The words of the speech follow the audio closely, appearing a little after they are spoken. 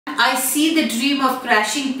I see the dream of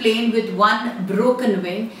crashing plane with one broken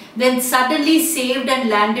wing, then suddenly saved and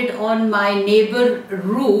landed on my neighbor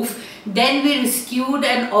roof, then we rescued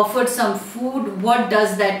and offered some food. What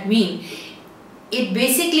does that mean? It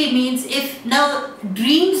basically means, if now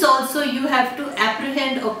dreams also you have to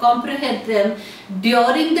apprehend or comprehend them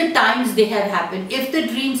during the times they have happened. If the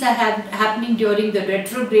dreams are happening during the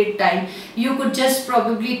retrograde time, you could just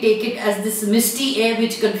probably take it as this misty air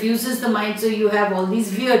which confuses the mind, so you have all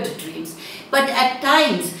these weird dreams. But at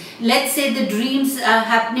times, let's say the dreams are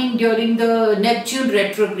happening during the Neptune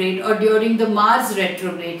retrograde or during the Mars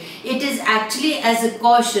retrograde, it is actually as a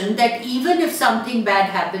caution that even if something bad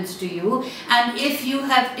happens to you, and if you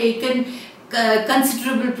have taken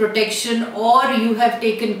considerable protection or you have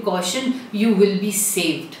taken caution, you will be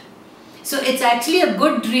saved. So it's actually a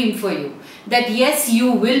good dream for you, that yes,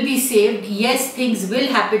 you will be saved, yes, things will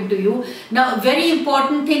happen to you. Now, very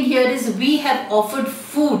important thing here is we have offered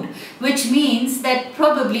food, which means that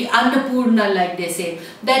probably Annapurna, like they say,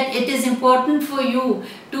 that it is important for you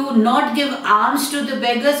to not give alms to the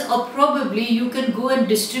beggars, or probably you can go and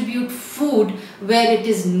distribute food where it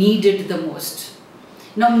is needed the most.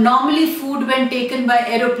 Now, normally food when taken by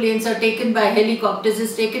aeroplanes or taken by helicopters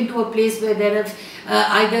is taken to a place where there are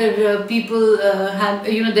either people have,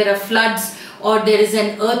 there are floods, or there is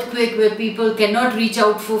an earthquake where people cannot reach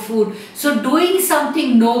out for food. So doing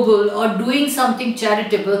something noble or doing something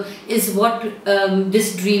charitable is what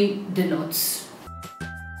this dream denotes.